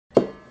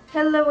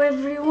Hello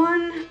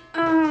everyone.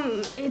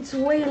 It's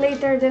way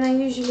later than I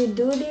usually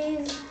do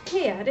these.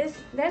 Yeah,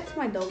 that's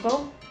my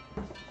doggo.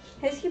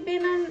 Has he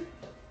been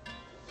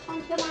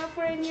on camera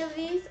for any of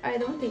these? I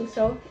don't think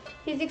so.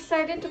 He's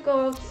excited to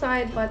go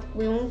outside, but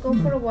we won't go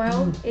for a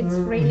while. It's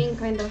raining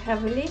kind of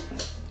heavily.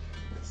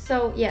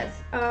 So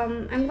yes,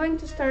 I'm going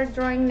to start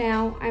drawing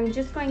now. I'm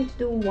just going to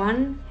do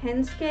one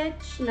hand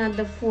sketch, not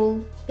the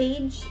full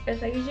page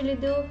as I usually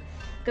do,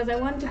 because I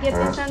want to get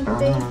this done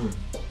today.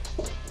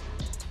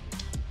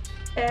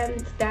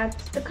 And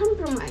that's the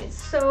compromise.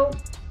 So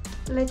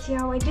let's see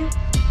how I do.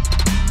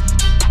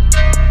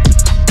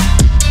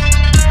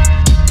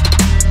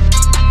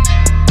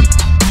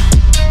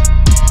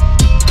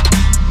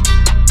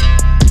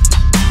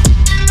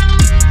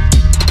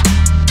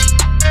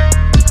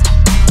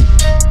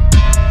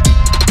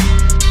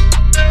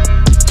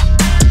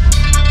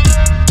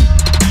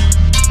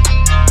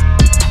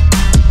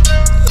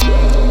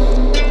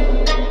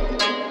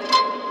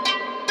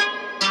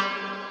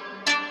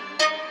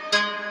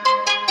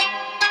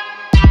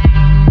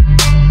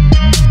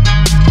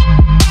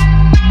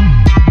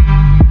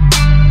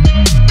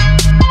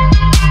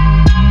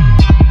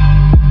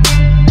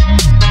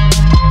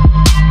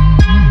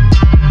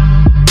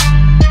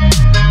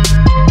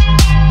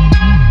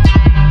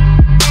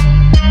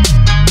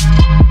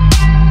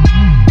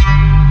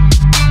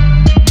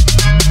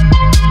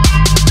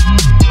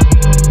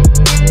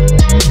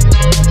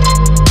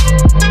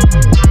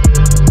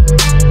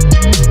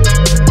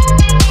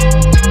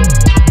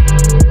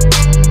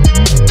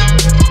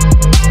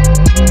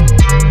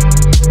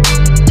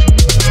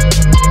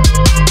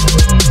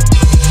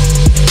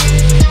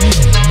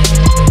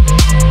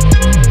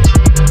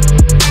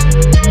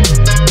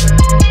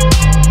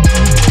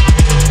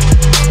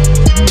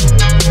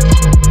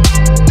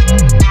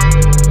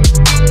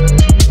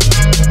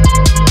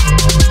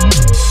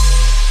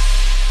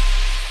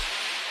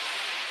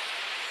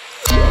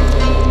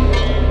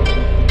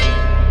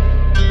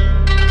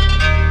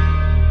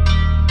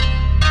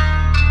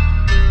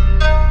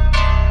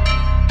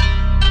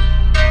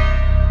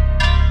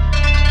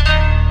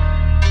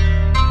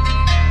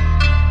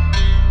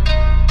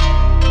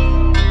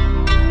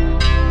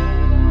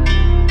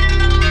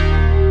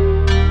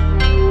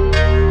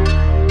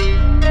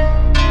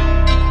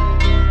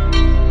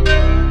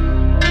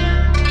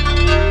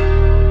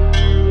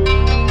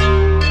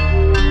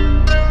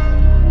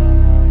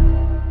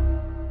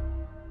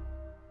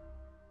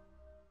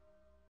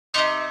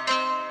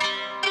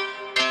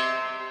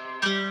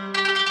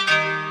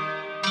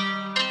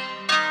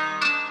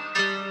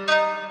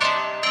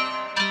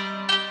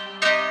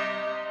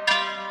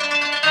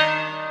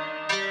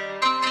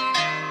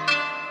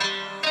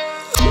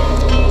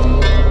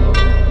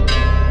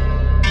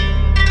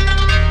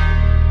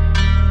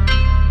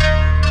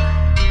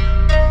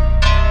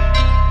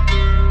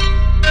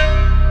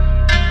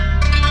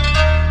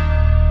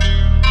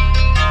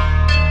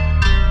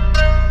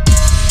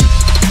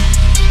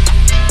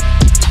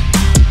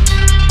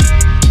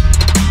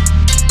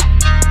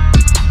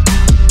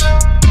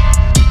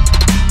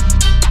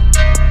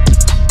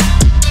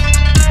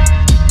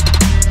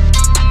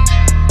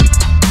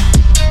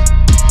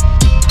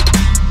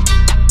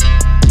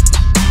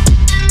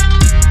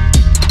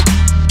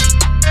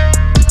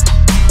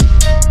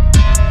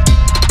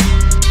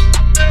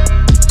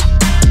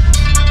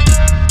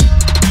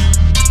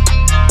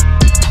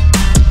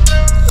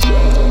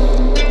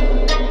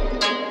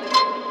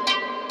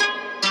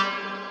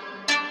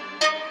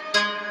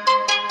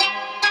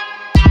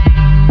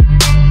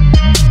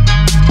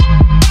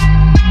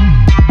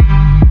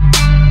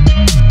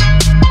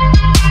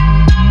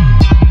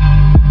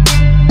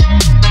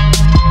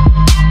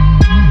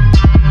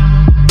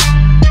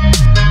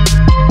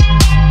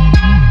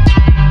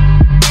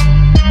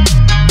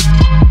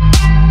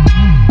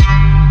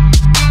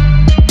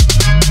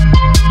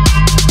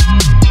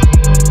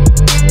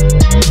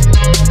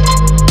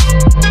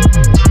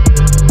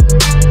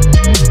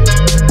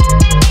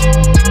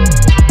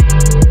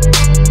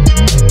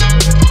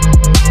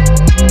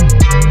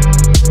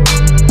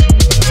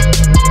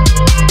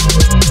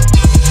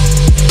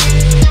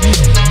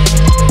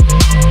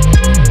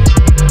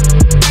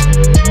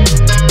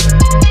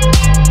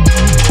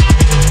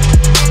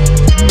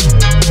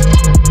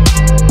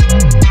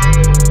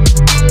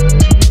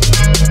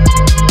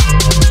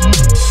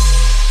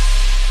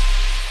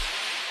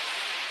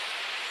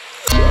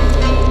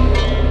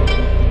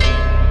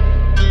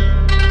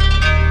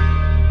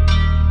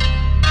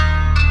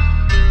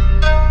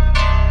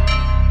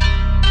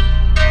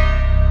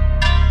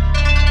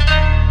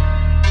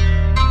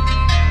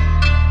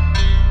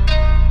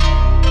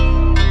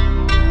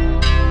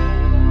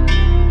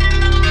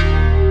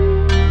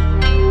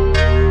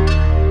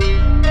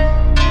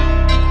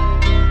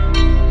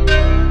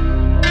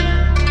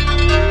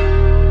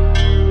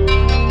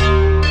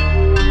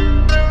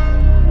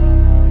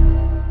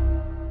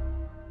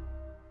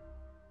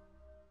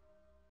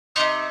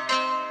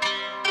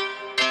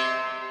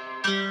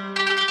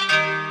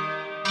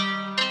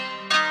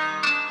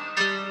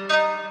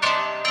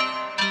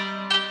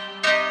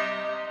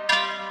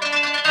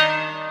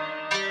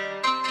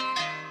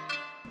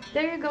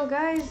 There you go,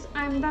 guys.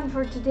 I'm done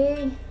for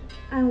today.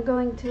 I'm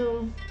going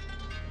to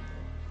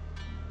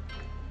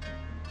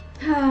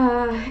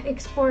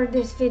export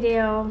this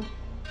video,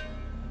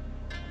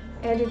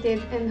 edit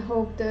it, and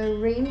hope the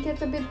rain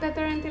gets a bit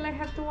better until I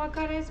have to walk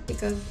out this,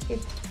 because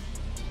it's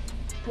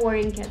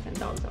pouring cats and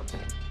dogs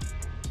outside.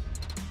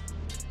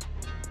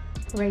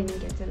 Raining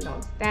cats and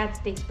dogs. That's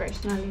the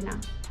expression, Alina.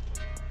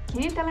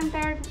 Can you tell I'm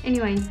tired?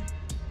 Anyway,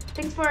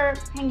 thanks for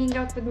hanging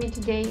out with me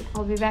today.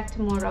 I'll be back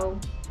tomorrow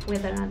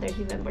with another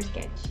Huevember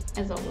sketch,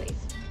 as always.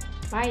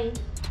 Bye!